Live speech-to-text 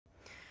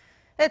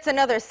It's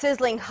another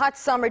sizzling hot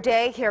summer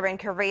day here in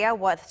Korea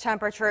with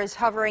temperatures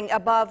hovering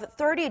above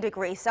 30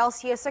 degrees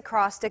Celsius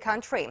across the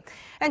country.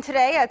 And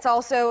today it's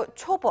also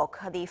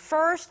Chobok, the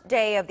first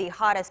day of the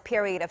hottest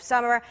period of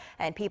summer,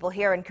 and people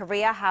here in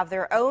Korea have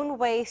their own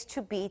ways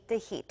to beat the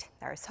heat.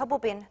 Our Seo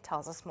Bo-bin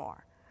tells us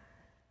more.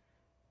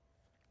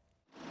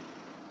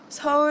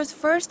 Seoul's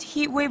first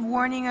heatwave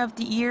warning of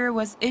the year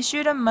was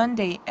issued on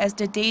Monday as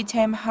the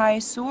daytime high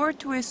soared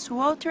to a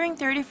sweltering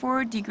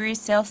 34 degrees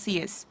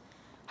Celsius.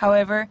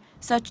 However,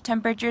 such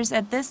temperatures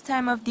at this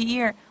time of the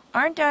year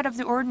aren't out of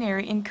the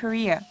ordinary in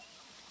Korea.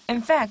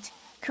 In fact,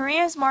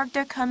 Koreans mark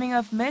the coming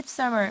of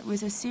midsummer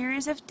with a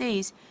series of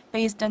days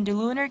based on the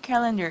lunar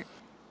calendar,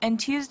 and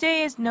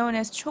Tuesday is known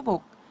as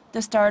Chobok,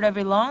 the start of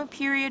a long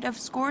period of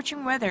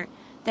scorching weather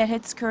that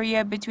hits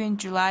Korea between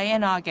July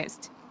and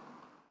August.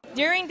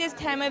 During this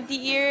time of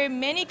the year,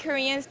 many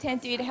Koreans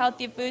tend to eat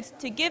healthy foods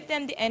to give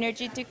them the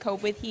energy to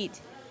cope with heat.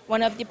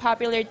 One of the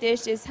popular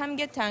dishes is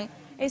Samgyetang,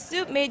 a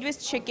soup made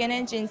with chicken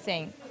and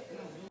ginseng.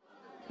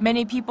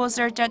 Many people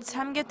search at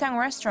Samgyetang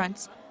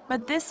restaurants,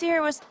 but this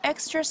year was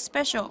extra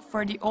special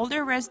for the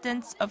older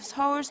residents of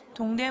Seoul's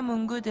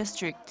Dongdaemungu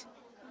district.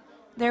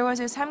 There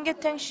was a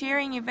Samgyetang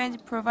sharing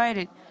event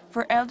provided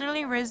for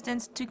elderly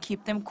residents to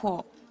keep them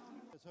cool.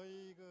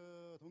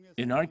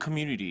 In our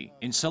community,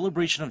 in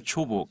celebration of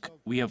Chobok,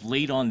 we have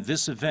laid on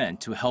this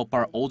event to help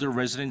our older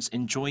residents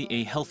enjoy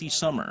a healthy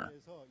summer.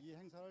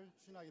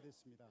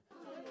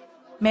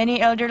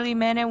 Many elderly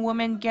men and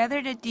women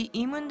gathered at the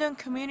Imundong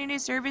Community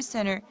Service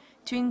Center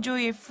to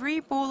enjoy a free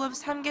bowl of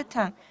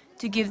samgyetang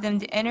to give them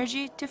the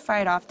energy to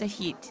fight off the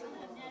heat.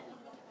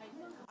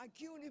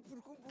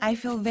 I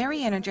feel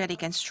very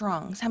energetic and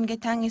strong.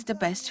 Samgyetang is the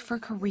best for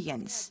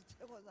Koreans.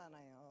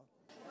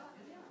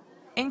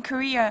 In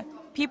Korea,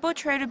 people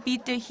try to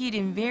beat the heat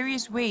in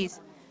various ways,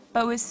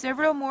 but with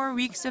several more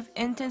weeks of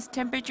intense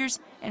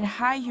temperatures and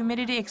high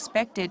humidity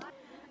expected,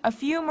 a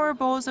few more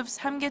bowls of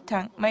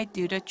samgyetang might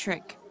do the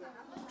trick.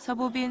 Seo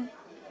Bo-bin,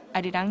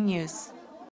 Arirang News.